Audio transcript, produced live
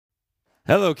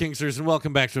Hello, Kinksters, and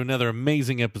welcome back to another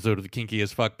amazing episode of the Kinky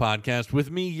as Fuck podcast with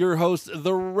me, your host,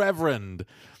 The Reverend.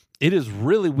 It is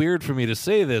really weird for me to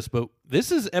say this, but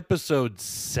this is episode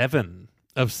 7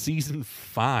 of season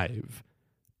 5.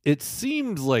 It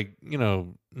seems like,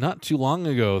 not too long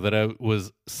ago that I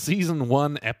was season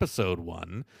 1, episode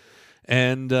 1.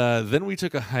 And then we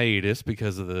took a hiatus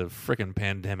because of the frickin'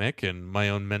 pandemic and my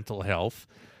own mental health.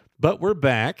 But we're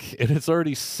back, and it's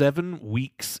already 7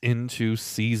 weeks into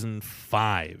season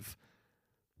 5.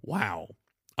 Wow.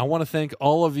 I want to thank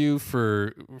all of you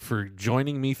for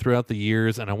joining me throughout the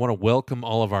years, and I want to welcome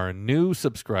all of our new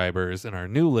subscribers and our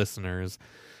new listeners.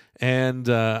 And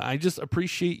I just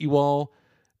appreciate you all.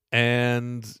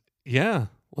 And yeah,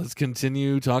 let's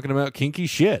continue talking about kinky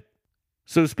shit.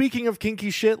 So speaking of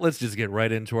kinky shit, let's just get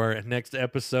right into our next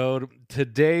episode.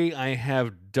 Today I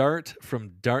have Dart from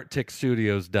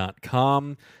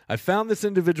darttechstudios.com. I found this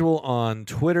individual on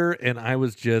Twitter and I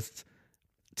was just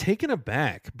taken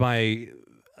aback by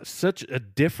such a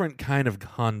different kind of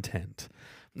content.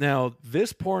 Now,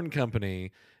 this porn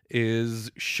company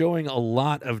is showing a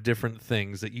lot of different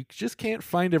things that you just can't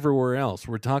find everywhere else.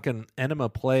 We're talking enema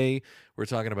play, we're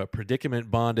talking about predicament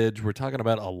bondage, we're talking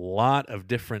about a lot of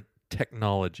different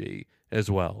technology as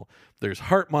well. There's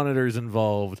heart monitors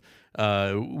involved.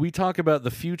 We talk about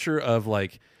the future of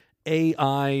like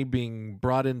AI being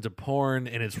brought into porn,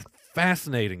 and it's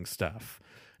fascinating stuff.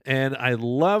 And I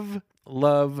love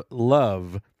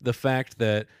the fact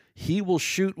that he will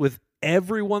shoot with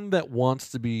everyone that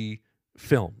wants to be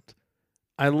filmed.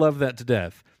 I love that to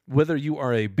death. Whether you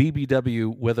are a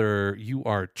BBW, whether you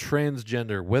are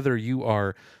transgender, whether you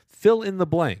are fill in the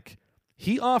blank,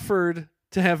 he offered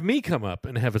to have me come up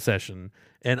and have a session,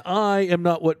 and I am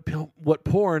not what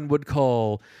porn would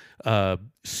call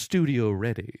studio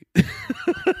ready.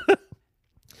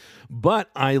 But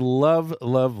I love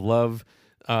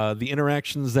the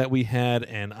interactions that we had,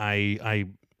 and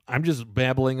I'm just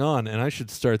babbling on, and I should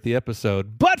start the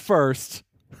episode. But first,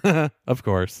 of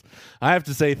course, I have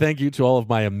to say thank you to all of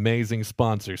my amazing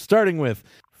sponsors, starting with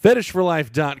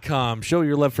FetishForLife.com. Show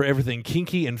your love for everything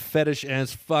kinky and fetish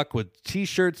as fuck with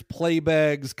t-shirts, play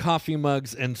bags, coffee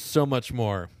mugs, and so much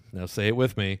more. Now say it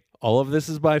with me. All of this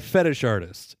is by Fetish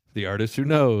Artist, the artist who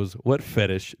knows what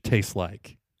fetish tastes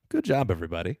like. Good job,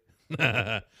 everybody.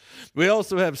 We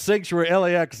also have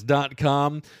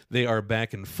SanctuaryLAX.com. They are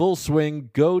back in full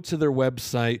swing. Go to their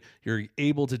website. You're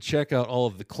able to check out all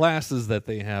of the classes that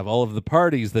they have, all of the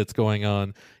parties that's going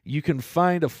on. You can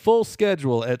find a full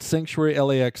schedule at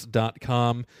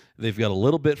SanctuaryLAX.com. They've got a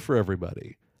little bit for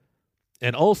everybody.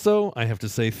 And also, I have to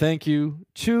say thank you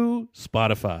to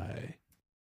Spotify.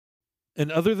 And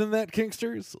other than that,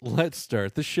 Kinksters, let's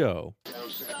start the show.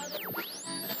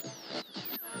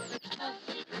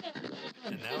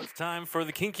 And now it's time for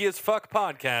the Kinky as Fuck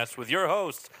podcast with your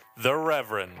host, The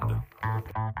Reverend.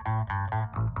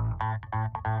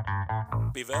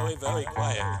 Be very, very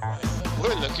quiet.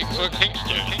 We're looking for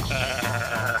Kinksters.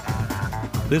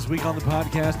 This week on the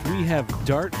podcast, we have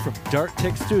Dart from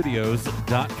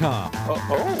darttechstudios.com.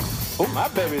 Oh, my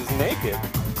baby's naked.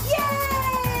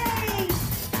 Yay!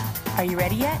 Are you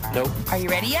ready yet? Nope. Are you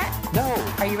ready yet? No.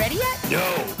 Are you ready yet?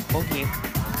 No. Okay.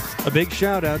 A big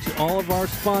shout out to all of our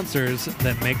sponsors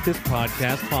that make this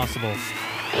podcast possible.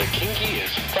 The Kinky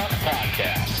as Fuck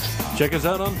podcast. Check us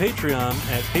out on Patreon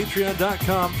at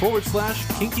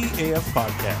patreon.com/KinkyAF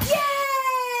podcast.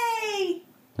 Yay!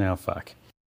 Now fuck.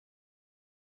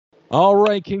 All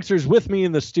right, Kinksters, with me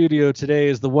in the studio today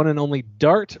is the one and only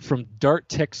Dart from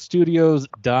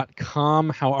darttechstudios.com.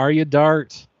 How are you,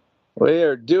 Dart? We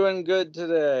are doing good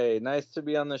today. Nice to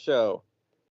be on the show.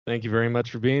 Thank you very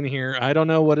much for being here. I don't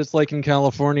know what it's like in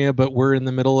California, but we're in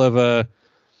the middle of a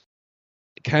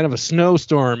kind of a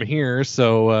snowstorm here,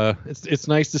 so it's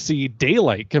nice to see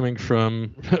daylight coming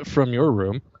from your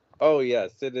room. Oh,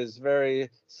 yes. It is very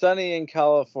sunny in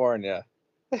California.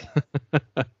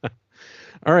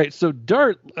 All right, so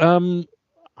Dart,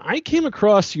 I came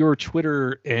across your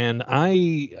Twitter and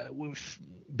I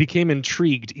became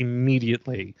intrigued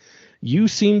immediately. You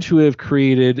seem to have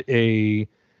created a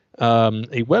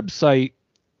website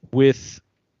with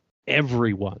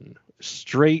everyone: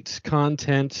 straight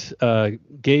content,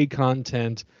 gay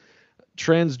content,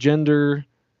 transgender,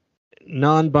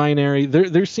 non-binary.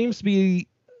 There seems to be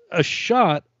a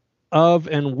shot of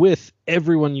and with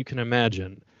everyone you can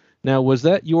imagine. Now, was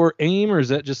that your aim, or is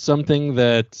that just something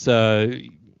that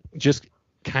just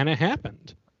kind of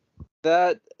happened?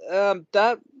 That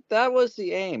was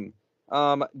the aim.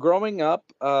 Growing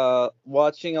up,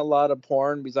 watching a lot of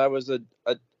porn, because I wasn't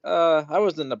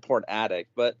a porn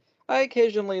addict, but I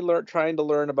occasionally trying to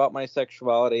learn about my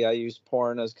sexuality. I used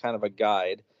porn as kind of a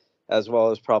guide. as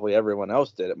well as probably everyone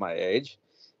else did at my age.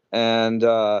 And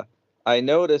I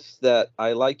noticed that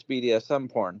I liked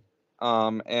BDSM porn.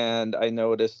 And I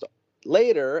noticed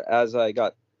later, as I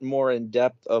got more in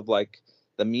depth of like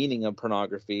the meaning of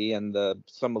pornography and a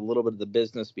little bit of the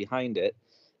business behind it,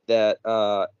 that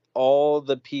all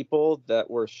the people that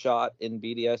were shot in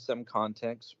BDSM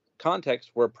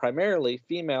context were primarily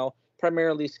female,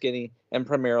 primarily skinny, and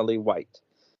primarily white.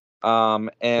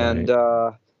 And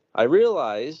I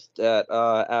realized that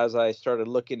as I started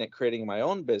looking at creating my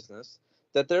own business,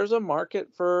 that there's a market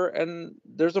for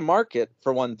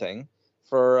one thing,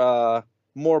 for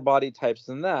more body types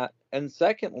than that. And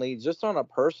secondly, just on a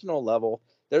personal level,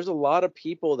 there's a lot of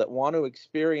people that want to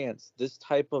experience this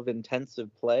type of intensive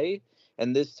play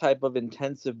and this type of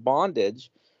intensive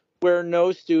bondage, where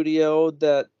no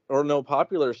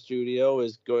popular studio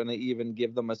is going to even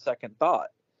give them a second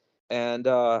thought. And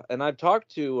I've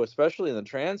talked to, especially in the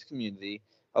trans community,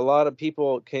 a lot of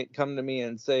people come to me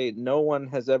and say, no one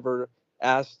has ever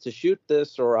asked to shoot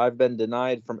this, or I've been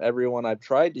denied from everyone I've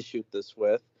tried to shoot this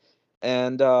with.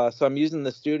 And so I'm using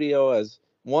the studio as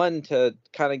one to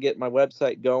kind of get my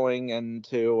website going and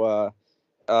to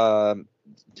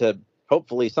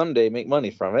hopefully someday make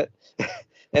money from it.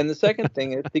 And the second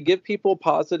thing is to give people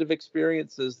positive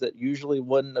experiences that usually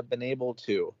wouldn't have been able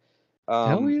to.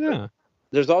 Hell yeah.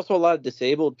 There's also a lot of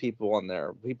disabled people on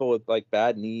there, people with like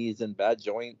bad knees and bad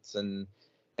joints, and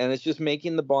it's just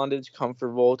making the bondage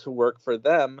comfortable to work for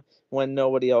them when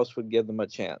nobody else would give them a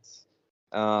chance.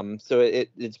 So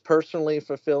it's personally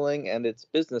fulfilling and it's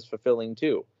business fulfilling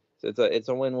too. So it's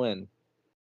a win-win.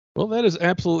 Well, that is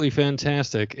absolutely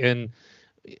fantastic. And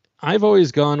I've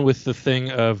always gone with the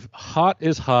thing of hot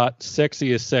is hot,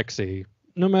 sexy is sexy,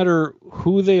 no matter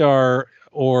who they are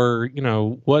or,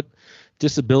 what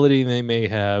disability they may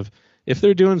have. If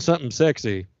they're doing something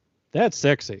sexy, that's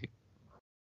sexy.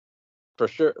 For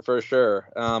sure.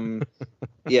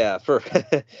 Yeah,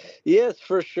 yes,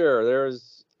 for sure.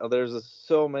 There's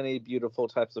so many beautiful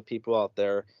types of people out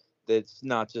there that's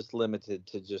not just limited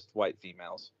to just white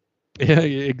females. Yeah,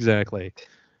 exactly.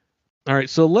 All right,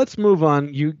 so let's move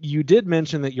on. You did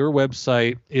mention that your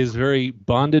website is very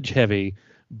bondage heavy,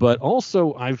 but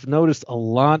also I've noticed a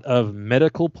lot of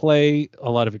medical play, a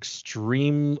lot of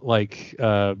extreme, like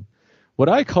what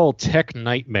I call tech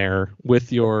nightmare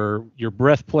with your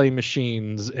breath play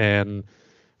machines and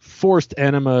forced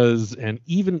enemas and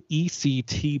even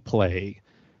ECT play.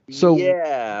 So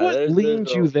yeah, what leaned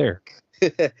you there?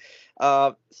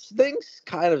 Things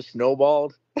kind of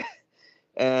snowballed.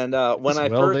 And when I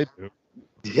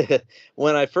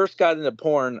first got into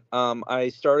porn, I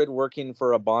started working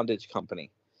for a bondage company,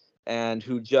 and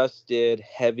who just did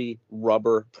heavy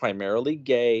rubber, primarily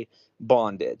gay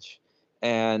bondage,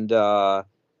 and I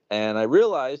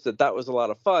realized that was a lot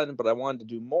of fun, but I wanted to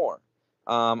do more.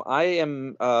 I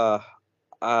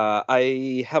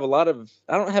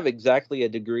don't have exactly a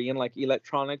degree in like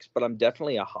electronics, but I'm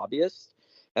definitely a hobbyist,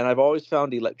 and I've always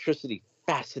found electricity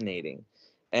fascinating.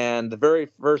 And the very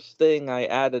first thing I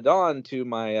added on to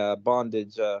my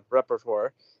bondage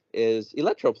repertoire is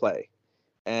electroplay.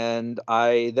 And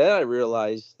I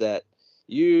realized that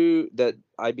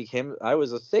I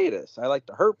was a sadist. I like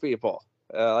to hurt people.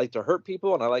 And I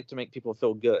like to make people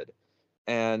feel good.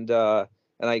 And I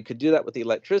could do that with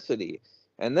electricity.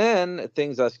 And then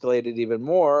things escalated even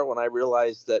more when I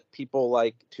realized that people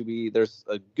there's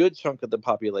a good chunk of the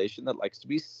population that likes to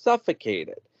be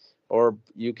suffocated, or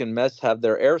you can have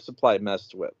their air supply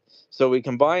messed with. So we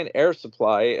combine air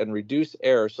supply and reduce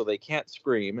air so they can't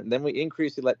scream, and then we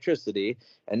increase electricity,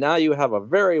 and now you have a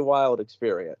very wild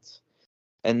experience.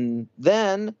 And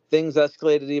then things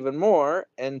escalated even more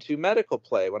into medical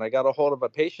play when I got a hold of a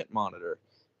patient monitor.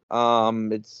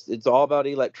 It's all about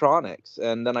electronics,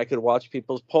 and then I could watch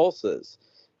people's pulses.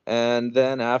 And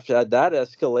then after that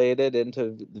escalated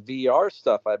into the VR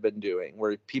stuff I've been doing,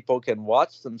 where people can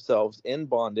watch themselves in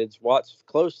bondage, watch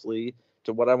closely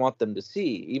to what I want them to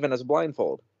see, even as a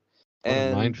blindfold. What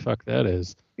a mindfuck that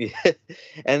is.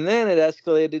 And then it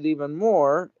escalated even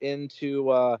more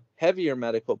into heavier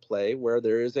medical play, where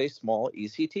there is a small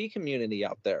ECT community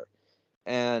out there.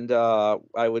 And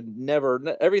I would never,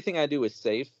 everything I do is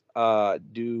safe. I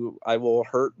will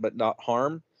hurt but not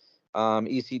harm.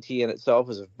 ECT in itself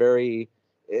is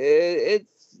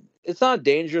it's not a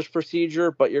dangerous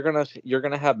procedure, but you're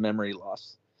gonna have memory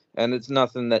loss, and it's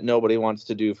nothing that nobody wants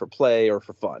to do for play or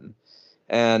for fun.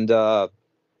 And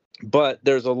but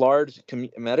there's a large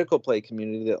medical play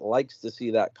community that likes to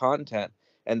see that content,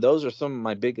 and those are some of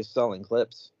my biggest selling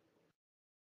clips.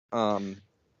 They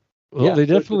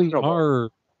definitely are.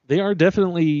 They are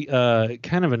definitely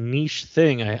kind of a niche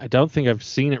thing. I don't think I've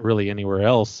seen it really anywhere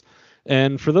else.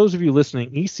 And for those of you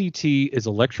listening, ECT is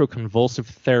electroconvulsive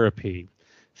therapy.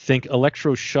 Think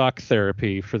electroshock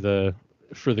therapy for the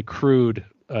crude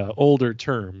older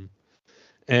term.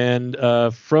 And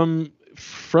from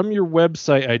your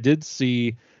website, I did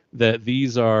see that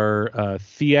these are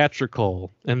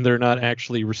theatrical and they're not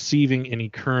actually receiving any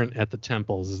current at the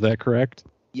temples. Is that correct?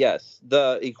 Yes,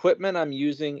 the equipment I'm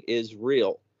using is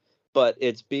real, but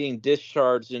it's being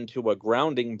discharged into a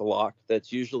grounding block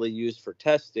that's usually used for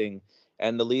testing,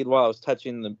 and the lead wires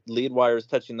touching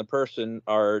the person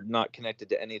are not connected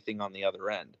to anything on the other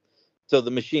end. So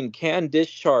the machine can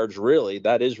discharge, really,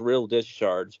 that is real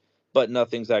discharge, but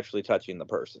nothing's actually touching the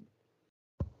person.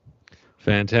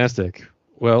 Fantastic.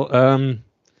 Well,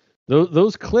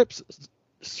 those clips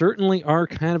certainly are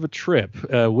kind of a trip.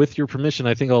 With your permission,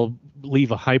 I think I'll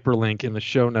leave a hyperlink in the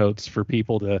show notes for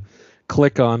people to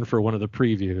click on for one of the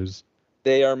previews.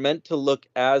 They are meant to look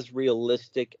as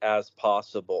realistic as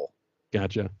possible.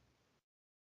 Gotcha.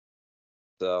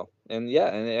 So, and yeah,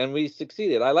 and we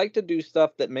succeeded. I like to do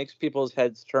stuff that makes people's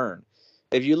heads turn.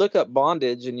 If you look up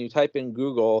bondage and you type in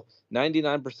Google,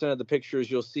 99% of the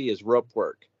pictures you'll see is rope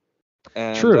work.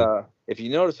 And True. If you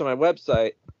notice on my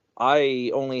website,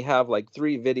 I only have like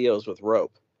 3 videos with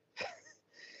rope.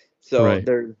 So Right.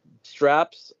 there's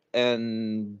straps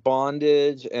and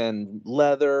bondage and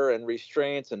leather and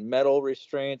restraints and metal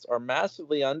restraints are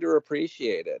massively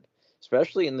underappreciated,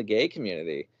 especially in the gay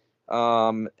community.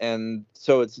 And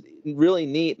so it's really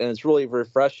neat and it's really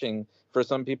refreshing for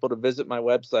some people to visit my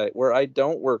website where I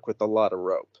don't work with a lot of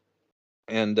rope.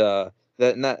 And that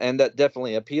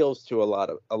definitely appeals to a lot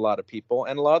of people.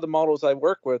 And a lot of the models I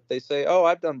work with, they say, "Oh,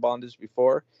 I've done bondage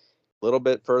before." A little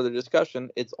bit further discussion,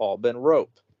 it's all been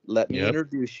rope. Let me Yep.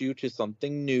 introduce you to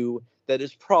something new that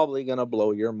is probably going to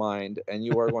blow your mind, and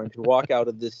you are going to walk out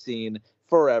of this scene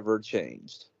forever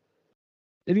changed.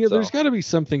 And you know, So- there's got to be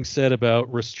something said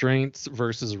about restraints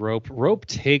versus rope. Rope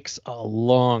takes a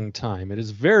long time. It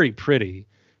is very pretty,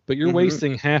 but you're Mhm.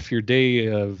 wasting half your day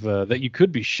of that you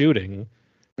could be shooting,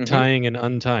 Mhm. tying and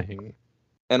untying.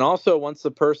 And also, once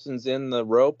the person's in the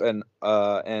rope and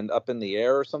up in the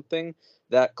air or something,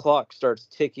 that clock starts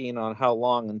ticking on how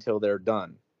long until they're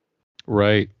done.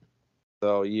 Right.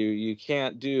 So you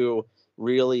can't do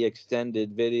really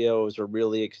extended videos or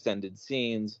really extended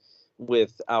scenes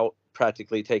without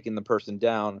practically taking the person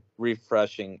down,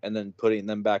 refreshing, and then putting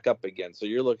them back up again. So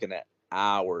you're looking at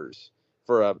hours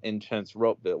for an intense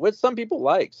rope build, which some people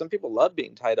like. Some people love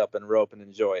being tied up in rope and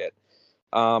enjoy it.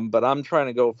 But I'm trying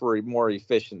to go for more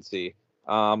efficiency.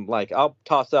 Like I'll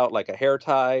toss out like a hair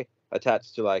tie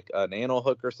attached to like an anal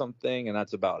hook or something, and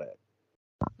that's about it.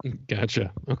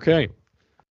 Gotcha. Okay.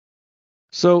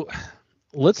 So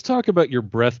let's talk about your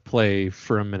breath play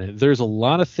for a minute. There's a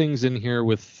lot of things in here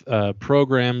with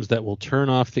programs that will turn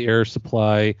off the air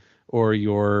supply or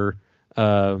your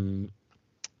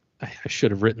I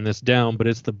should have written this down, but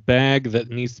it's the bag that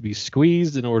needs to be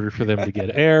squeezed in order for them to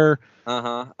get air.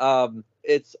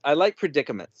 I like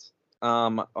predicaments.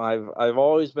 I've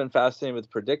always been fascinated with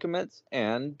predicaments,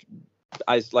 and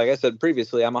like I said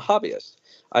previously, I'm a hobbyist.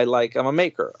 I'm a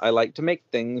maker. I like to make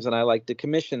things, and I like to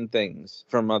commission things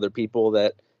from other people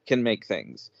that can make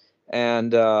things.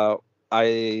 And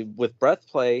with breath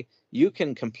play, you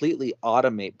can completely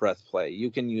automate breath play. You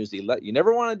can use you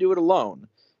never want to do it alone.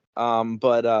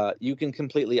 But you can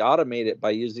completely automate it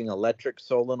by using electric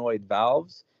solenoid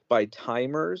valves, by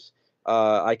timers.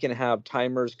 I can have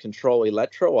timers control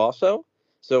electro also.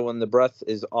 So when the breath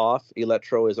is off,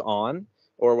 electro is on,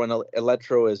 or when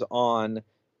electro is on,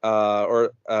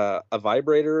 or a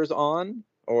vibrator is on,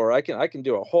 or I can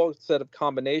do a whole set of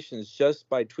combinations just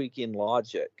by tweaking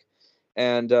logic.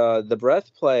 And the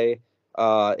breath play,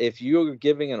 if you're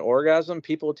giving an orgasm,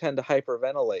 people tend to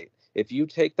hyperventilate. If you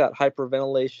take that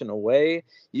hyperventilation away,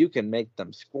 you can make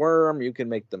them squirm, you can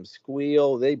make them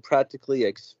squeal. They practically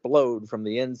explode from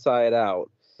the inside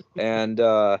out. And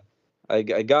I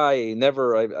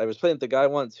was playing with the guy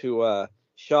once who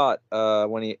shot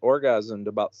when he orgasmed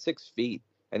about 6 feet.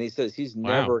 And he says he's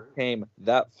never came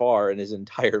that far in his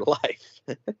entire life.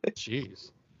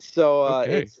 Jeez. So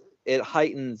Okay. it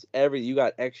heightens you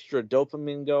got extra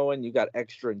dopamine going, you got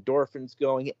extra endorphins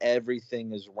going,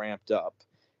 everything is ramped up.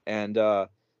 And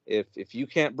if you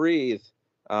can't breathe,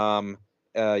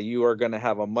 you are going to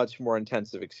have a much more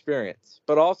intensive experience.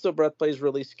 But also, breath play is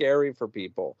really scary for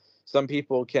people. Some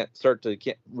people can't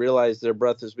realize their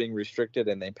breath is being restricted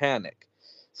and they panic.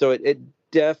 So it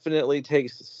definitely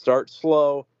start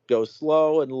slow, go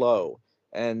slow and low,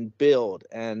 and build.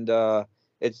 And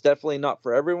it's definitely not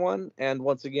for everyone. And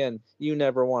once again, you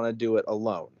never want to do it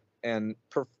alone. And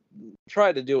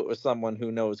try to do it with someone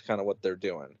who knows kind of what they're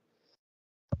doing.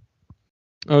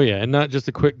 Oh yeah, and not just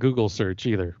a quick Google search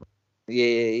either.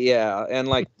 Yeah, and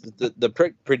like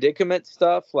the predicament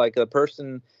stuff, like a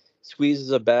person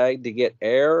squeezes a bag to get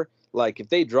air, like if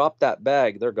they drop that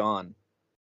bag, they're gone.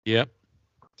 Yep.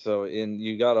 So, and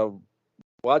you gotta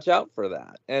watch out for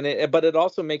that. And but it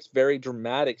also makes very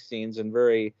dramatic scenes and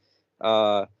very,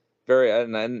 very,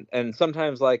 and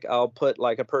sometimes like I'll put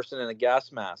like a person in a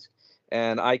gas mask,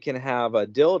 and I can have a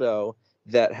dildo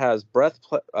that has breath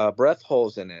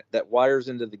holes in it that wires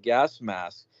into the gas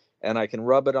mask, and I can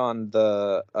rub it on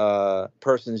the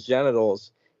person's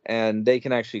genitals, and they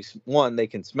can actually, one, they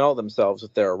can smell themselves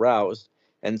if they're aroused,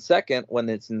 and second, when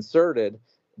it's inserted,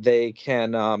 they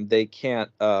can't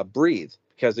breathe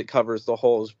because it covers the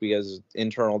holes because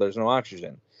internal there's no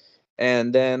oxygen.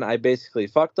 And then I basically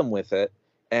fuck them with it,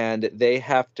 and they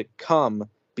have to come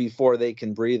before they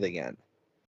can breathe again.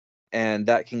 And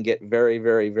that can get very,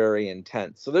 very, very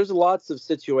intense. So there's lots of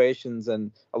situations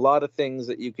and a lot of things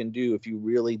that you can do if you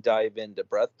really dive into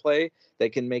breath play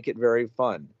that can make it very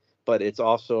fun. But it's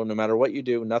also, no matter what you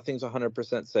do, nothing's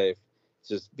 100% safe.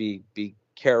 Just be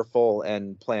careful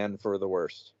and plan for the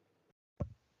worst.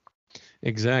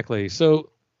 Exactly. So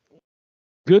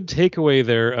good takeaway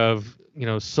there of,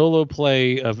 solo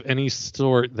play of any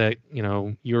sort that,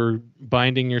 you're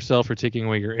binding yourself or taking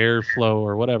away your airflow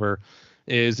or whatever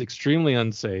is extremely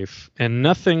unsafe, and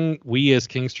nothing we as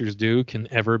Kingsters do can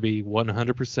ever be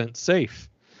 100% safe.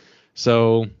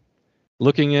 So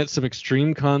looking at some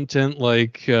extreme content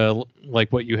like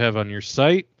what you have on your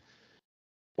site,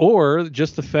 or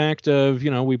just the fact of,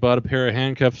 we bought a pair of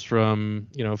handcuffs from,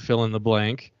 fill in the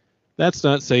blank, that's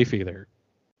not safe either.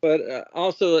 But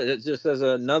also, just as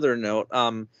another note,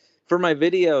 for my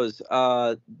videos,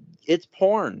 it's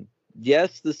porn.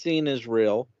 Yes, the scene is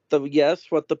real. Yes,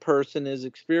 what the person is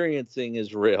experiencing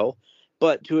is real,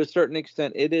 but to a certain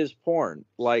extent, it is porn.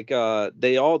 Like the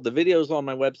videos on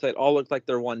my website all look like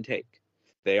they're one take.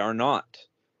 They are not.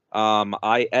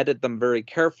 I edit them very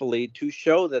carefully to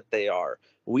show that they are.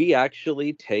 We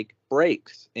actually take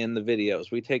breaks in the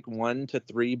videos. We take 1 to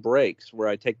 3 breaks where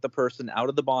I take the person out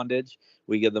of the bondage.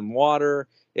 We give them water.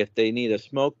 If they need a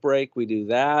smoke break, we do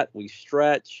that. We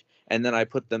stretch, and then I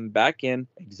put them back in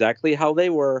exactly how they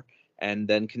were, and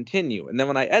then continue. And then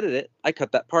when I edit it, I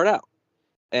cut that part out,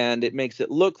 and it makes it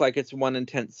look like it's one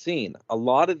intense scene. A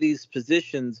lot of these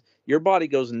positions, your body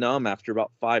goes numb after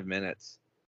about 5 minutes,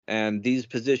 and these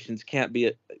positions can't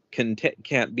be.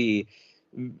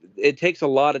 It takes a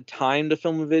lot of time to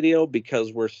film a video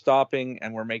because we're stopping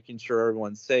and we're making sure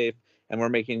everyone's safe and we're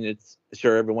making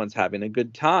sure everyone's having a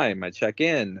good time. I check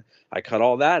in. I cut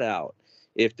all that out.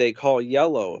 If they call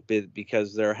yellow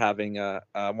because they're having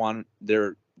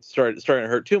they're starting to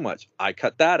hurt too much, I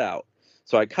cut that out.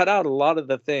 So I cut out a lot of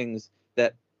the things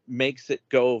that makes it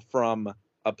go from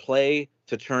a play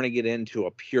to turning it into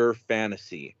a pure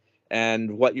fantasy.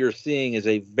 And what you're seeing is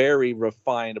a very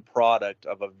refined product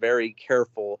of a very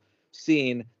careful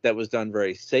scene that was done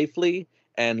very safely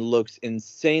and looks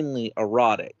insanely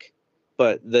erotic.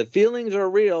 But the feelings are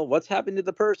real. What's happened to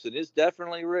the person is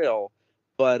definitely real.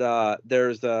 But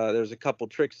there's a couple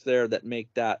tricks there that make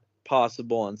that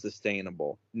possible and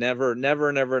sustainable. Never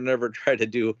try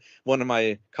to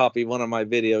copy one of my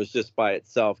videos just by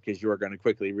itself, because you are going to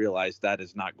quickly realize that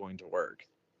is not going to work.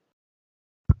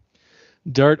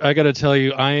 Dart, I got to tell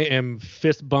you, I am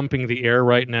fist bumping the air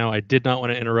right now. I did not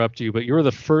want to interrupt you, but you were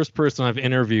the first person I've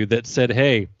interviewed that said,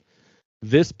 hey,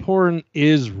 this porn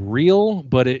is real,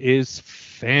 but it is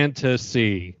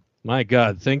fantasy. My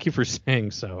God, thank you for saying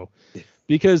so.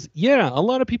 Because, yeah, a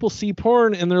lot of people see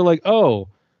porn and they're like, oh,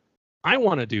 I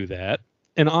want to do that.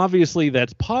 And obviously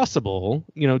that's possible,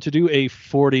 to do a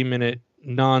 40-minute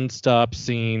nonstop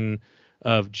scene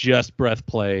of just breath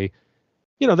play.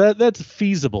 That's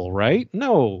feasible, right?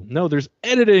 No, there's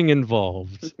editing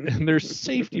involved and there's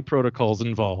safety protocols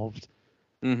involved.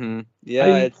 Mm-hmm.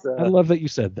 Yeah, I love that you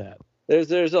said that.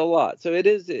 There's a lot. So it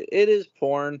is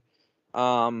porn.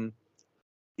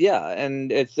 Yeah, and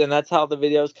that's how the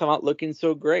videos come out looking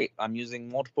so great. I'm using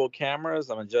multiple cameras.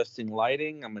 I'm adjusting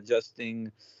lighting. I'm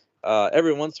adjusting.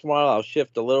 Every once in a while, I'll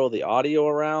shift a little of the audio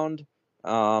around.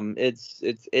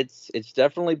 It's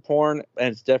definitely porn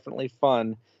and it's definitely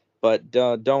fun. But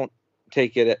don't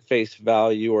take it at face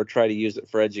value or try to use it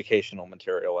for educational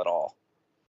material at all.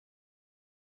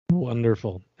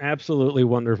 Wonderful. Absolutely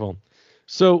wonderful.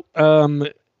 So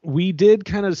we did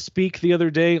kind of speak the other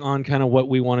day on kind of what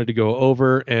we wanted to go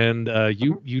over, and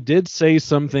you did say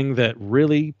something that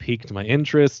really piqued my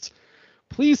interest.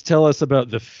 Please tell us about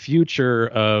the future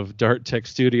of Dart Tech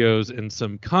Studios and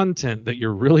some content that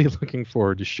you're really looking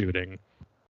forward to shooting.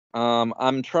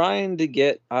 I'm trying to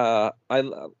get I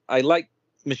like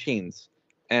machines.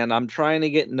 and I'm trying to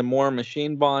get into more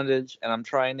machine bondage, and I'm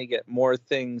trying to get more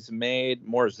things made,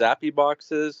 more Zappy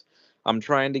boxes. I'm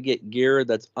trying to get gear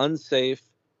that's unsafe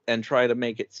and try to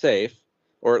make it safe,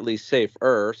 or at least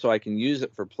safer, so I can use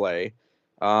it for play.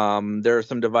 There are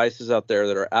some devices out there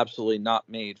that are absolutely not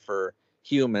made for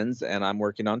humans, and I'm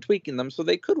working on tweaking them so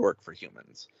they could work for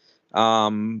humans.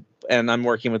 And I'm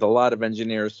working with a lot of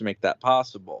engineers to make that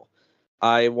possible.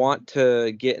 I want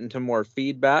to get into more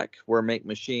feedback, where make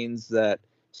machines that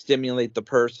stimulate the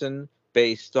person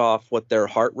based off what their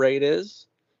heart rate is,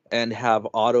 and have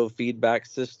auto feedback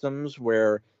systems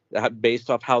where based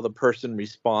off how the person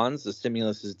responds, the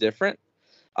stimulus is different.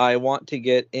 I want to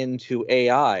get into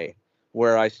AI,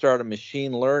 where I start a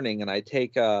machine learning and I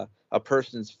take a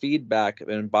person's feedback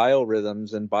and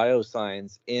biorhythms and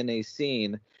biosigns in a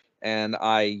scene, and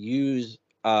I use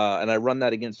and I run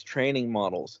that against training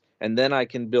models, and then I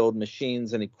can build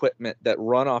machines and equipment that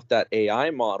run off that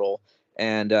AI model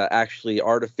and actually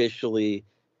artificially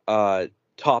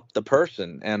top the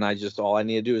person. And all I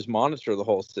need to do is monitor the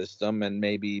whole system and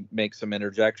maybe make some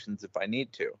interjections if I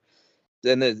need to.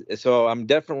 So I'm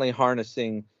definitely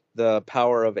harnessing the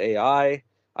power of AI.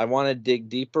 I want to dig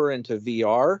deeper into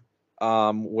VR,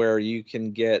 where you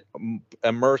can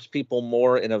immerse people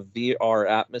more in a VR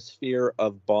atmosphere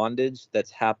of bondage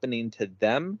that's happening to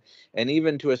them, and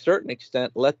even to a certain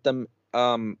extent, let them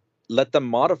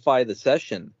modify the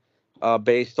session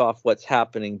based off what's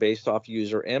happening, based off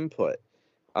user input.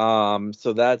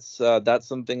 So that's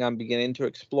something I'm beginning to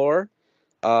explore.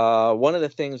 One of the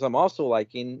things I'm also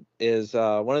liking is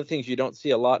one of the things you don't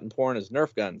see a lot in porn is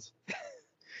Nerf guns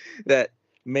that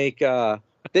make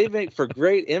they make for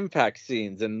great impact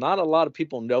scenes, and not a lot of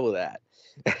people know that.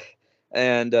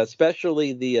 And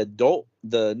especially the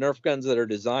Nerf guns that are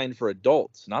designed for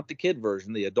adults, not the kid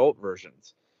version, the adult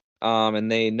versions. And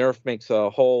Nerf makes a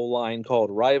whole line called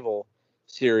Rival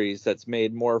series that's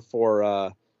made more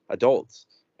for adults.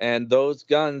 And those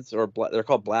guns, they're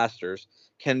called blasters,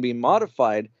 can be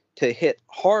modified to hit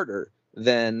harder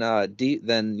than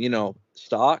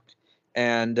stock.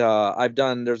 And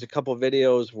there's a couple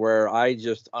videos where I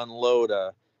just unload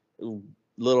a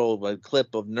little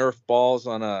clip of Nerf balls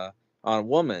on a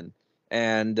woman,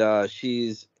 and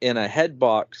she's in a head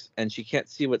box and she can't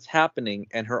see what's happening,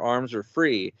 and her arms are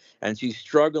free, and she's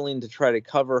struggling to try to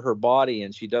cover her body,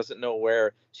 and she doesn't know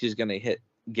where she's going to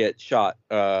get shot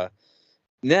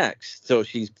next. So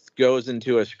she goes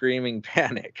into a screaming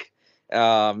panic.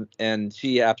 And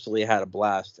she absolutely had a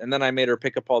blast. And then I made her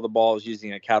pick up all the balls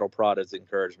using a cattle prod as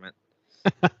encouragement.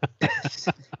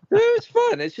 It was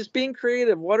fun. It's just being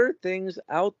creative. What are things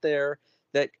out there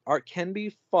that can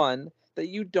be fun that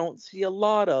you don't see a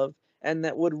lot of, and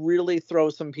that would really throw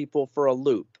some people for a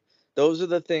loop? Those are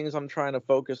the things I'm trying to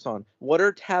focus on. What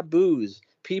are taboos?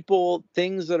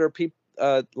 Things that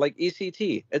are like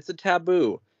ECT. It's a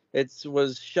taboo. It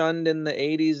was shunned in the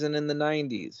 80s and in the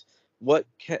 90s. What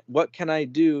can I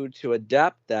do to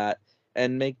adapt that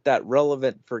and make that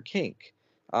relevant for kink?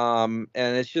 And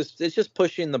it's just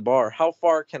pushing the bar. How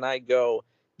far can I go?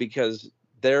 Because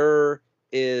there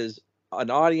is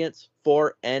an audience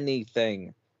for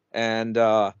anything, and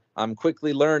I'm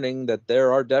quickly learning that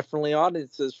there are definitely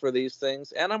audiences for these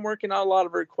things. And I'm working on a lot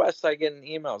of requests I get in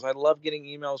emails. I love getting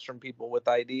emails from people with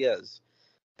ideas,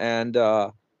 and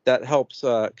that helps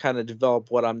kind of develop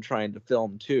what I'm trying to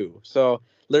film too. So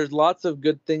there's lots of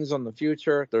good things on the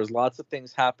future. There's lots of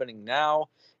things happening now,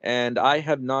 and I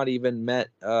have not even met.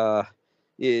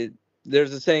 There's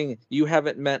a saying: you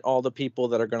haven't met all the people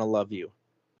that are going to love you.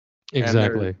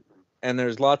 Exactly. And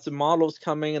there's lots of models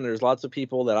coming, and there's lots of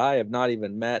people that I have not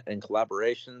even met, and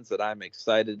collaborations that I'm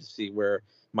excited to see where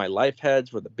my life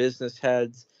heads, where the business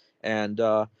heads, and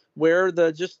where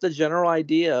the general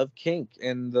idea of kink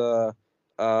and the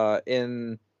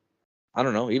in I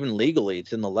don't know, even legally,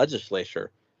 it's in the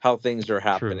legislature how things are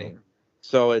happening. True.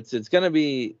 So it's going to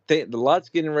be a lot's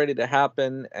getting ready to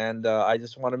happen, and I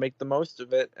just want to make the most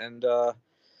of it. And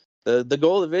the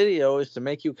goal of the video is to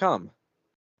make you come.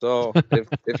 So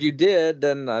if you did,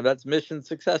 then that's mission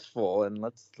successful, and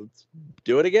let's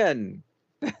do it again.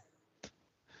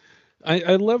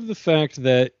 I love the fact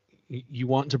that you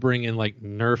want to bring in like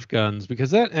Nerf guns,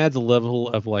 because that adds a level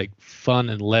of like fun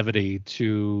and levity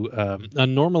to a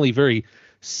normally very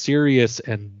serious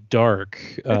and dark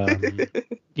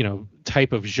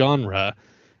type of genre.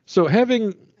 So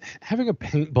having a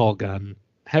paintball gun,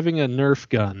 having a Nerf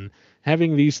gun,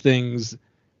 having these things,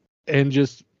 and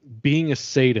just being a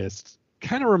sadist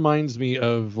kind of reminds me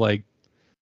of like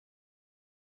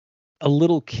a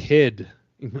little kid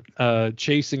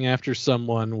chasing after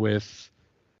someone with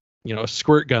a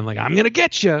squirt gun, like, I'm gonna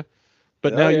get you.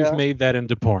 But Oh, now yeah. you've made that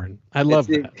into porn. I love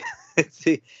it's that. the, it's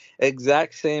the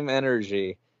exact same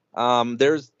energy.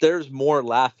 There's more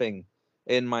laughing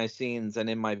in my scenes and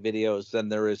in my videos than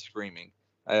there is screaming.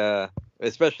 Uh,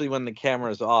 Especially when the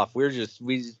camera's off.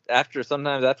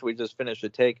 Sometimes after we just finish a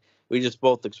take, we just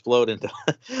both explode into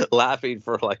laughing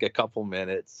for like a couple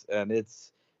minutes, and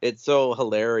it's so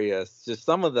hilarious. Just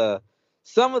some of the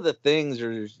things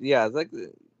are it's like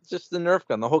just the Nerf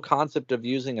gun, the whole concept of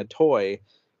using a toy,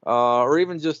 or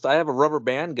even just I have a rubber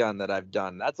band gun that I've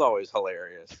done. That's always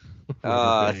hilarious.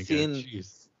 Rubber band gun, Seeing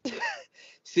jeez.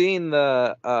 seeing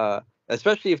the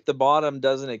especially if the bottom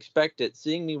doesn't expect it,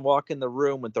 seeing me walk in the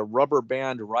room with a rubber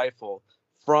band rifle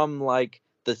from like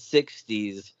the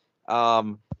 60s,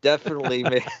 definitely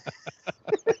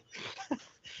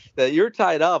that you're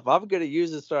tied up. I'm going to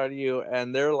use this on you.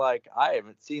 And they're like, I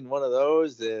haven't seen one of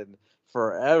those in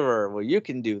forever. Well, you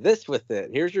can do this with it.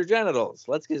 Here's your genitals.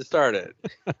 Let's get started.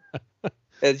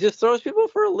 It just throws people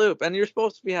for a loop. And you're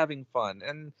supposed to be having fun.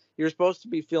 And you're supposed to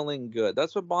be feeling good.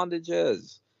 That's what bondage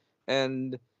is.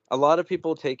 And a lot of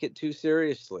people take it too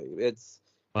seriously.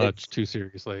 Much too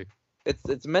seriously.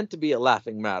 It's meant to be a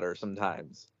laughing matter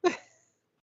sometimes.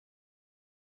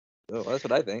 So that's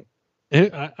what I think.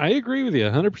 I agree with you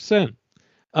 100%.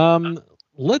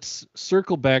 Let's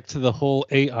circle back to the whole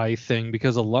AI thing,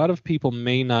 because a lot of people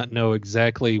may not know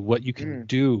exactly what you can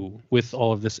do with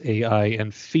all of this AI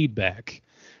and feedback.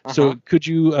 So could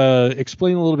you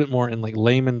explain a little bit more in like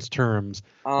layman's terms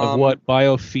of what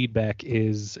biofeedback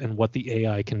is and what the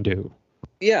AI can do?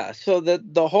 Yeah, so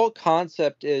the whole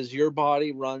concept is your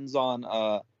body runs on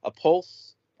a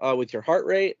pulse with your heart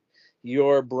rate.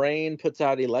 Your brain puts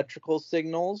out electrical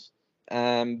signals,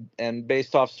 and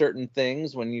based off certain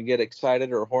things, when you get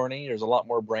excited or horny, there's a lot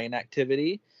more brain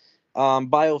activity.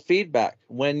 Biofeedback,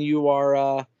 when you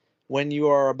are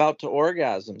about to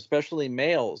orgasm, especially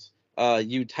males,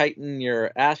 you tighten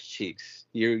your ass cheeks,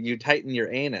 you tighten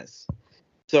your anus.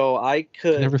 So I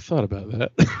could never thought about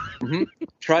that.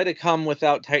 try to come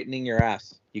without tightening your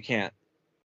ass. You can't.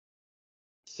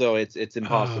 So it's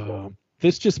impossible.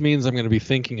 This just means I'm going to be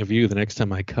thinking of you the next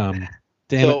time I come.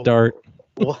 Damn it, Dart.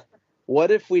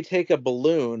 What if we take a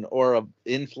balloon or a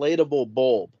inflatable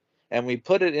bulb and we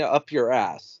put it up your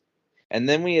ass, and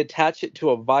then we attach it to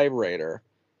a vibrator,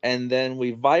 and then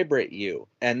we vibrate you,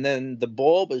 and then the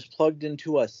bulb is plugged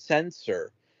into a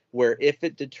sensor where if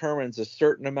it determines a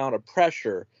certain amount of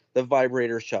pressure, the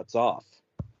vibrator shuts off.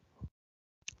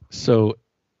 So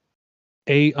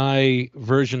AI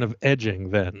version of edging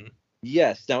then.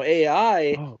 Yes. Now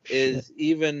AI is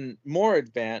even more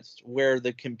advanced, where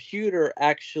the computer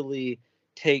actually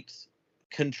takes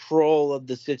control of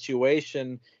the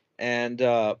situation and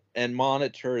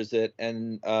monitors it,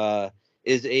 and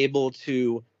is able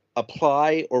to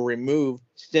apply or remove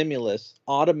stimulus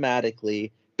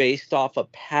automatically based off a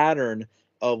pattern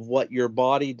of what your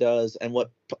body does and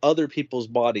what other people's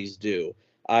bodies do.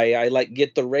 I like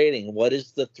get the rating. What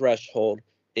is the threshold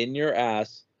in your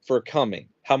ass for coming?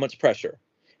 How much pressure?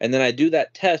 And then I do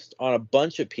that test on a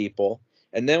bunch of people.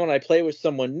 And then when I play with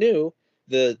someone new,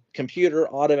 the computer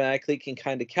automatically can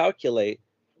kind of calculate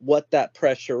what that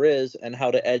pressure is and how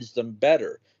to edge them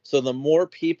better. So the more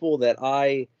people that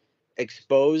I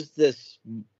expose this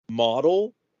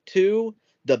model to,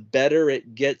 the better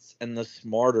it gets and the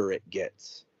smarter it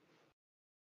gets.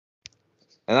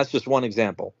 And that's just one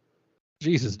example.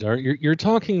 Jesus, Dart, you're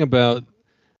talking about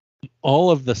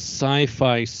all of the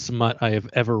sci-fi smut I have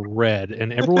ever read,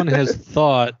 and everyone has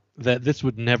thought that this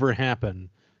would never happen,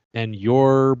 and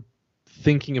you're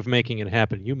thinking of making it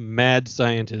happen. You mad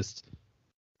scientist.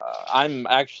 I'm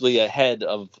actually ahead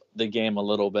of the game a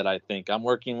little bit, I think. I'm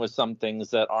working with some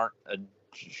things that aren't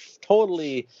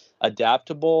totally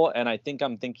adaptable, and I think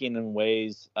I'm thinking in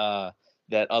ways that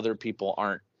other people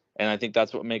aren't. And I think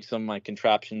that's what makes some of my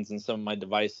contraptions and some of my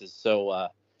devices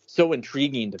so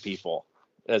intriguing to people.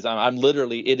 As I'm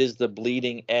literally, it is the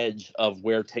bleeding edge of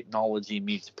where technology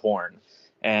meets porn.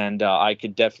 And I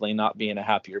could definitely not be in a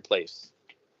happier place.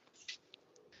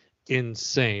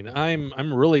 Insane.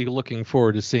 I'm really looking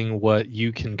forward to seeing what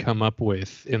you can come up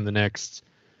with in the next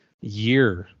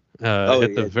year,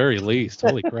 the very least.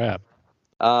 Holy crap.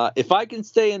 If I can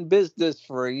stay in business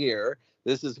for a year,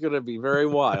 this is going to be very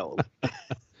wild.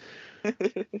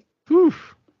 Whew.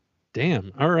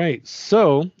 Damn. All right.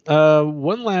 So,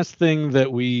 one last thing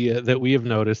that we have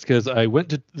noticed, because I went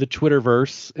to the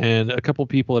Twitterverse and a couple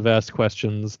people have asked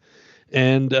questions,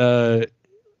 and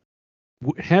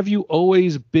have you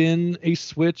always been a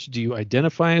Switch? Do you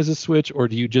identify as a Switch, or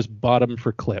do you just bottom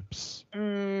for clips?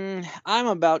 I'm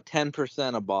about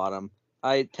 10% a bottom.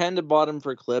 I tend to bottom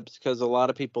for clips because a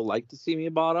lot of people like to see me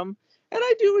bottom, And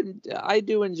I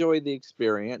do enjoy the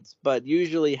experience, but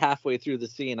usually halfway through the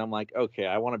scene, I'm like, okay,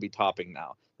 I want to be topping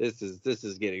now. This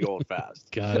is getting old fast.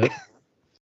 Got it.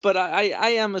 But I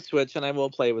am a switch, and I will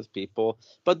play with people.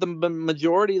 But the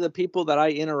majority of the people that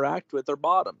I interact with are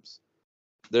bottoms.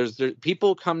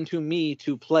 People come to me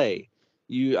to play.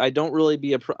 I don't really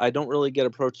get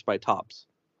approached by tops.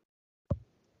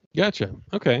 Gotcha.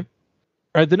 Okay.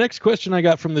 All right, the next question I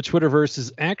got from the Twitterverse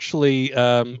is actually,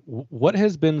 what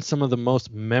has been some of the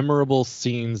most memorable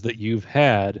scenes that you've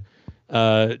had,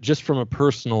 just from a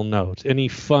personal note? Any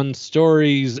fun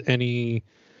stories? Anything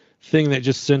that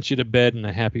just sent you to bed in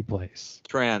a happy place?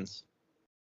 Trans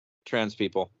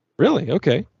people. Really?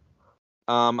 Okay.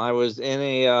 I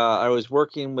was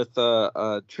working with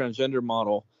a transgender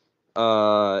model,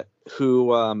 who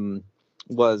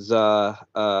was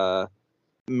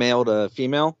male to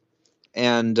female.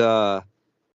 And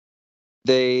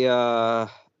they were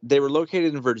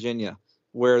located in Virginia,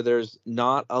 where there's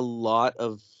not a lot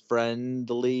of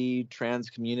friendly trans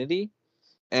community,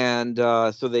 and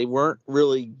so they weren't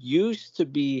really used to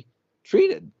be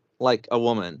treated like a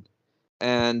woman.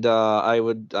 And I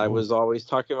was always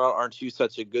talking about, aren't you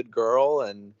such a good girl,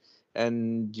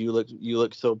 and you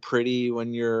look so pretty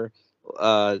when you're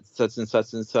such and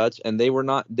such and such, and they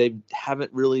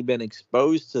haven't really been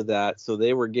exposed to that, so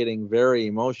they were getting very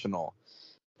emotional.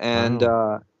 And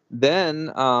then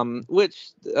she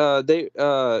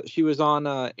was on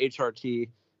HRT,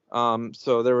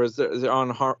 so they're on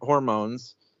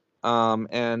hormones,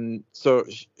 and so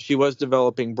she was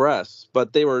developing breasts,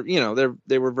 but they were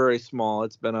very small.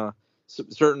 It's been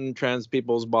certain trans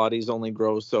people's bodies only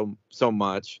grow so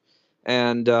much,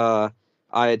 and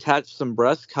I attached some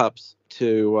breast cups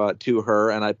to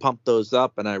her, and I pumped those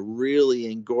up, and I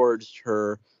really engorged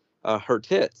her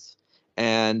tits.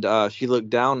 And she looked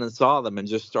down and saw them, and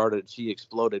she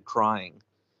exploded crying,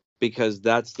 because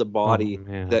that's the body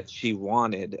that she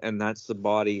wanted, and that's the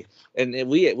body. And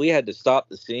we had to stop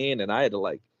the scene, and I had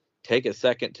to take a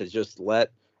second to just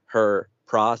let her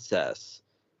process,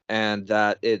 and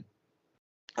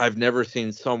I've never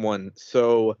seen someone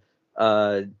so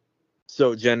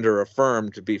gender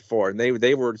affirmed before. And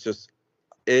they were just,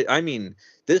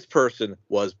 this person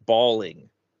was bawling.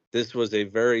 This was a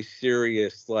very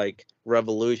serious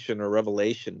revolution or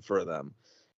revelation for them.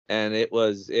 And that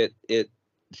was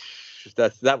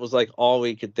all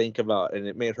we could think about. And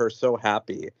it made her so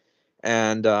happy.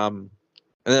 And then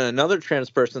another trans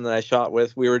person that I shot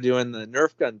with, we were doing the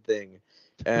Nerf gun thing.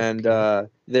 And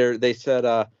they said,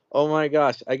 oh my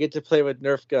gosh, I get to play with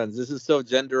Nerf guns. This is so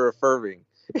gender affirming.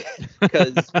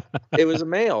 Because it was a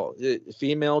male,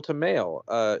 female to male.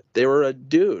 They were a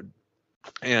dude,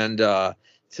 and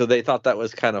so they thought that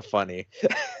was kind of funny.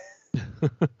 So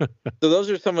those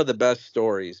are some of the best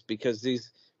stories, because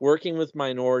working with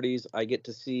minorities, I get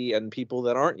to see, and people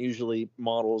that aren't usually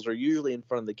models or usually in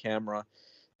front of the camera,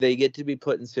 they get to be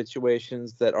put in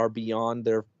situations that are beyond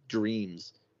their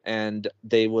dreams, and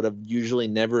they would have usually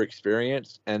never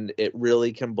experienced, and it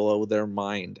really can blow their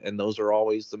mind. And those are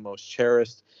always the most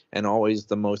cherished and always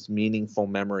the most meaningful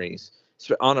memories,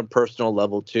 so on a personal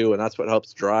level too. And that's what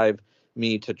helps drive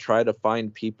me to try to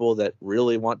find people that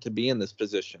really want to be in this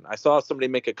position. I saw somebody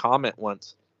make a comment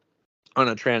once on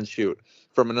a trans shoot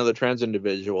from another trans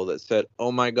individual that said,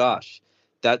 oh my gosh,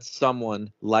 that's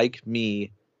someone like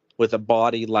me with a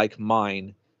body like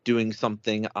mine doing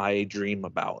something I dream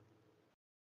about.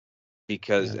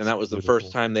 And that was the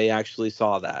first time they actually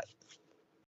saw that.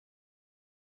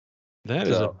 That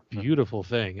is a beautiful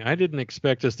thing. I didn't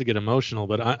expect us to get emotional,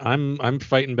 but I'm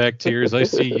fighting back tears. I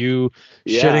see you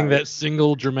shedding that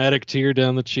single dramatic tear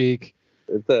down the cheek.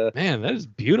 Man, that is a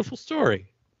beautiful story.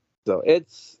 So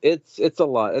it's a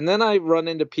lot. And then I run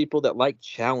into people that like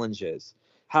challenges.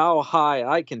 How high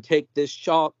I can take this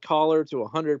shock collar to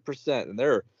 100%, and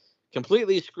they're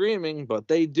completely screaming, but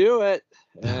they do it.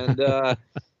 And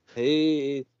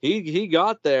he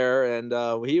got there, and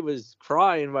he was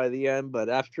crying by the end, but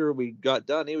after we got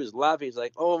done, he was laughing. He's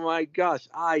like, oh my gosh,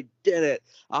 I did it,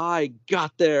 I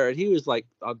got there. And he was like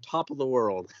on top of the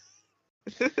world.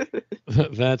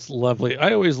 That's lovely.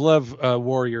 I always love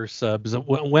warrior subs.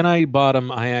 When I bought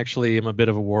them, I actually am a bit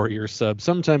of a warrior sub.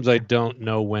 Sometimes I don't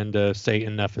know when to say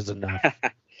enough is enough.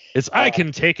 It's I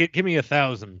can take it, give me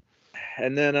 1,000.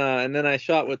 And then I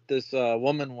shot with this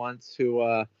woman once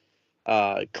who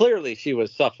clearly she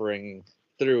was suffering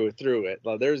through it.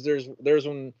 There's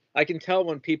when I can tell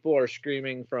when people are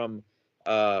screaming from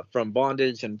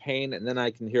bondage and pain, and then I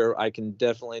can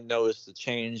definitely notice the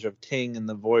change of ting in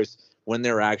the voice when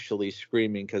they're actually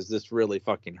screaming, because this really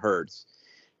fucking hurts.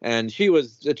 And she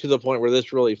was to the point where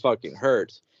this really fucking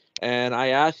hurts. And I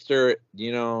asked her,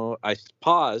 I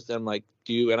paused. I'm like,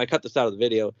 and I cut this out of the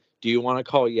video. Do you want to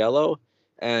call yellow?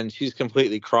 And she's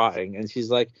completely crying. And she's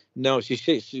like, no, she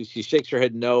shakes her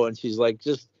head no. And she's like,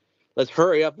 just let's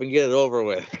hurry up and get it over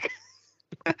with.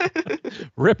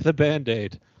 Rip the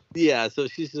Band-Aid. Yeah. So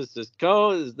she's just go,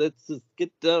 let's just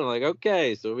get done. I'm like,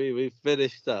 okay. So we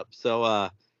finished up. So,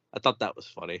 I thought that was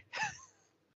funny.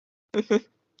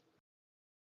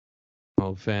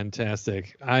 Oh,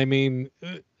 fantastic. I mean,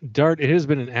 Dart, it has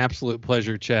been an absolute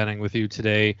pleasure chatting with you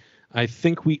today. I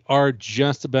think we are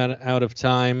just about out of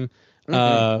time,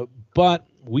 but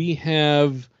we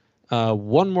have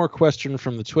one more question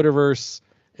from the Twitterverse,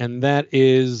 and that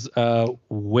is,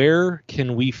 where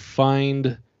can we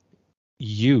find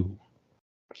you?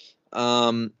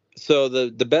 So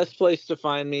the best place to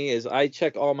find me is I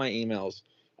check all my emails.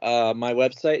 My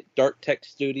website,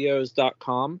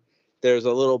 darttechstudios.com. There's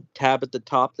a little tab at the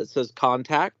top that says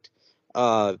contact.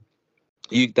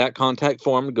 That contact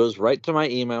form goes right to my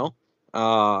email,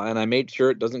 and I made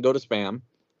sure it doesn't go to spam.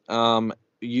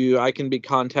 I can be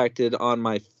contacted on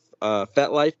my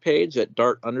FetLife page at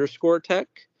dart_tech.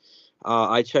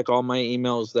 I check all my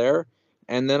emails there,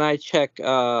 and then I check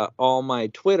all my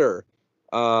Twitter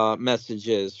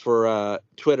messages for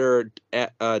Twitter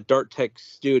at DartTech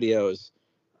Studios,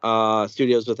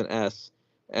 studios with an S.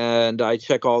 And I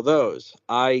check all those.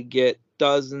 I get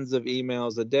dozens of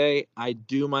emails a day. I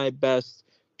do my best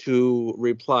to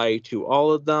reply to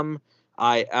all of them.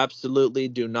 I absolutely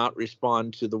do not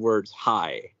respond to the words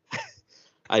hi.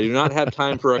 I do not have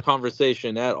time for a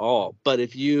conversation at all. But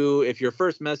if your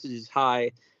first message is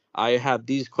hi, I have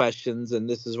these questions and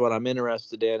this is what I'm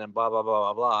interested in and blah, blah,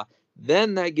 blah, blah, blah,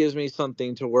 then that gives me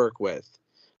something to work with.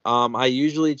 I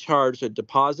usually charge a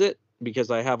deposit because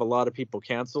I have a lot of people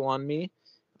cancel on me.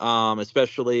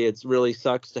 Especially it really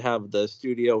sucks to have the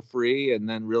studio free and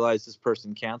then realize this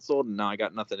person canceled and now I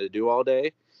got nothing to do all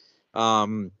day.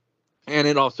 And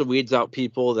it also weeds out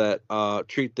people that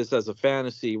treat this as a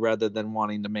fantasy rather than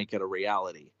wanting to make it a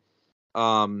reality.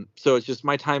 So it's just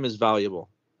my time is valuable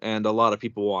and a lot of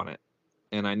people want it.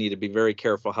 And I need to be very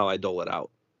careful how I dole it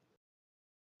out.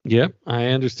 Yep, I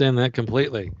understand that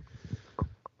completely.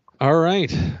 All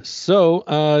right.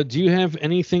 So, do you have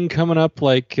anything coming up?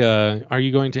 Like, are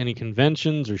you going to any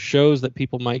conventions or shows that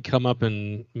people might come up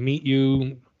and meet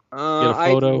you, get a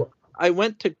photo? I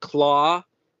went to Claw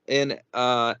in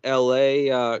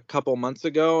LA a couple months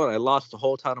ago, and I lost a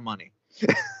whole ton of money.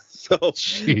 So,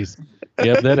 jeez,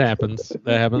 yep, that happens.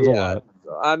 That happens a lot.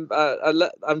 I'm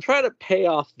trying to pay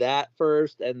off that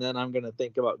first, and then I'm going to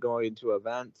think about going to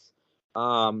events.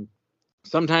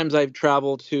 Sometimes I've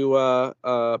traveled to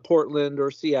Portland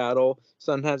or Seattle.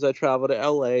 Sometimes I travel to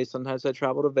LA. Sometimes I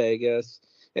travel to Vegas.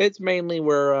 It's mainly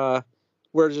where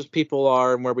just people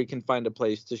are and where we can find a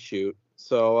place to shoot.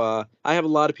 So I have a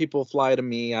lot of people fly to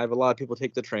me. I have a lot of people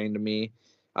take the train to me.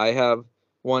 I have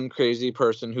one crazy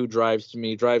person who drives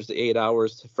the 8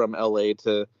 hours from LA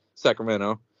to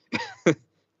Sacramento.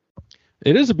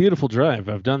 It is a beautiful drive.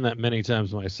 I've done that many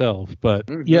times myself, but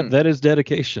yeah, that is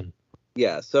dedication.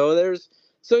 Yeah,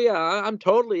 I'm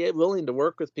totally willing to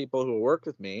work with people who work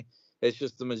with me. It's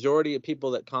just the majority of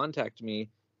people that contact me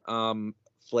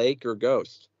flake or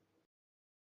ghost.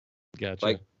 Gotcha.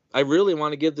 Like, I really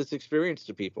want to give this experience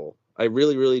to people. I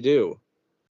really, really do.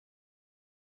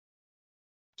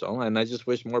 So, and I just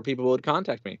wish more people would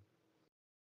contact me.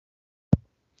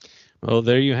 Well,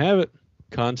 there you have it.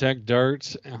 Contact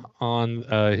Dart on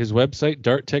his website,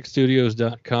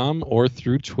 darttechstudios.com, or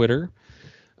through Twitter.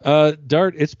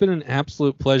 Dart, it's been an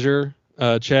absolute pleasure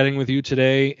chatting with you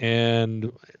today,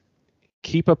 and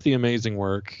keep up the amazing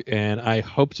work. And I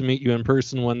hope to meet you in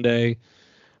person one day.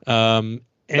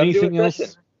 Anything else?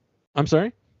 Session. I'm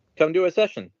sorry? Come do a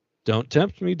session. Don't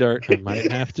tempt me, Dart. I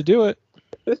might have to do it.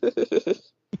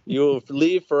 You'll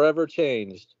leave forever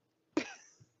changed.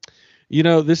 You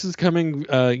know, this is coming.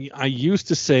 I used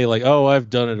to say, like, oh, I've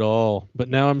done it all. But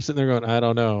now I'm sitting there going, I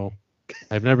don't know.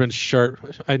 I've never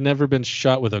been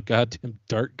shot with a goddamn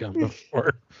dart gun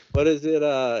before. What is it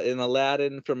in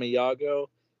Aladdin from Iago?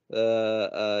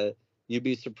 You'd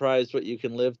be surprised what you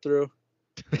can live through.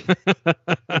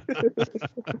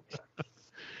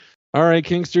 All right,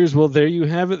 Kingsters. Well, there you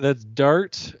have it. That's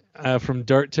Dart from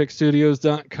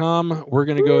darttechstudios.com. We're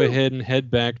going to go ahead and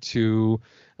head back to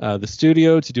the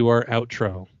studio to do our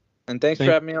outro. And thanks for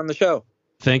having me on the show.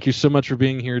 Thank you so much for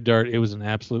being here, Dart. It was an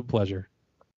absolute pleasure.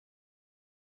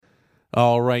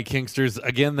 All right, Kingsters.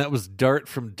 Again, that was Dart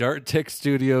from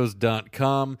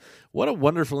darttechstudios.com. What a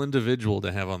wonderful individual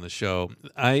to have on the show.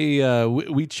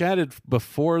 We chatted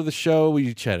before the show.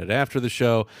 We chatted after the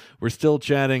show. We're still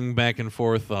chatting back and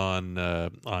forth on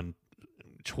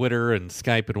Twitter and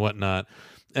Skype and whatnot.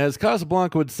 As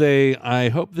Casablanca would say, I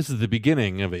hope this is the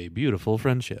beginning of a beautiful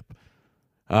friendship.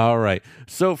 All right.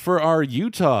 So for our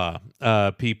Utah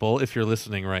people, if you're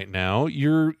listening right now,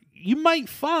 you might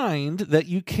find that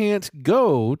you can't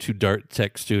go to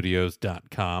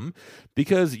darttechstudios.com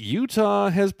because Utah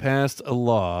has passed a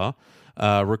law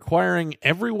requiring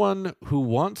everyone who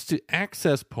wants to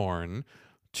access porn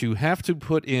to have to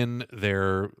put in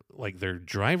their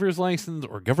driver's license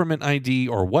or government ID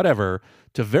or whatever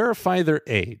to verify their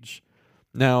age.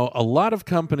 Now, a lot of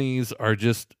companies are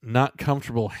just not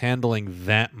comfortable handling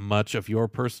that much of your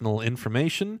personal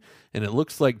information, and it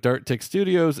looks like Dart Tech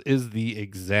Studios is the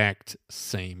exact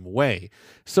same way.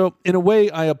 So, in a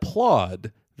way, I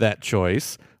applaud that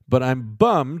choice, but I'm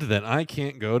bummed that I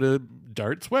can't go to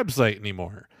Dart's website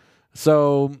anymore.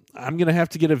 So, I'm going to have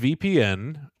to get a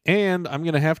VPN, and I'm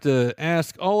going to have to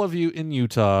ask all of you in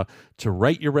Utah to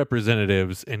write your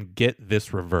representatives and get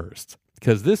this reversed,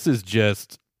 because this is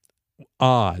just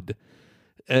odd.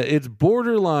 It's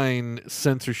borderline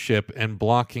censorship and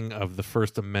blocking of the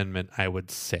First Amendment, I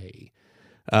would say.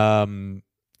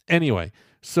 Anyway,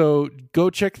 so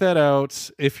go check that out.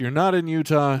 If you're not in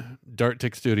Utah,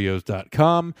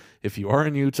 darttechstudios.com. If you are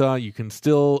in Utah, you can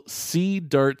still see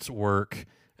Dart's work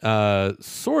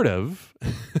sort of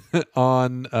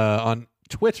on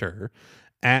Twitter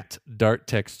at Dart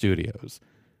Tech Studios.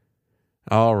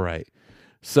 All right.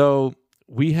 So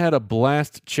we had a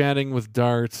blast chatting with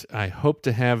Dart. I hope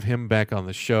to have him back on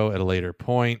the show at a later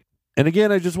point. And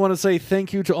again, I just want to say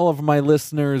thank you to all of my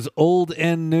listeners, old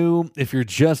and new. If you're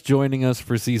just joining us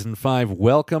for Season 5,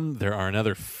 welcome. There are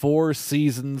another 4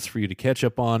 seasons for you to catch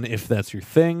up on if that's your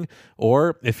thing.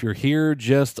 Or if you're here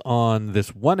just on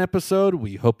this one episode,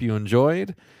 we hope you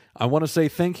enjoyed. I want to say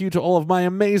thank you to all of my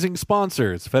amazing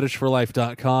sponsors,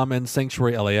 fetishforlife.com and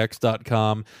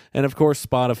sanctuarylax.com, and of course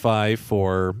Spotify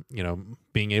for,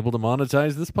 being able to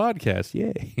monetize this podcast.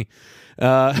 Yay.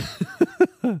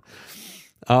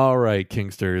 All right,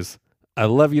 Kingsters. I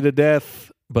love you to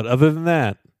death, but other than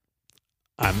that,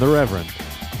 I'm the Reverend,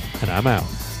 and I'm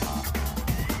out.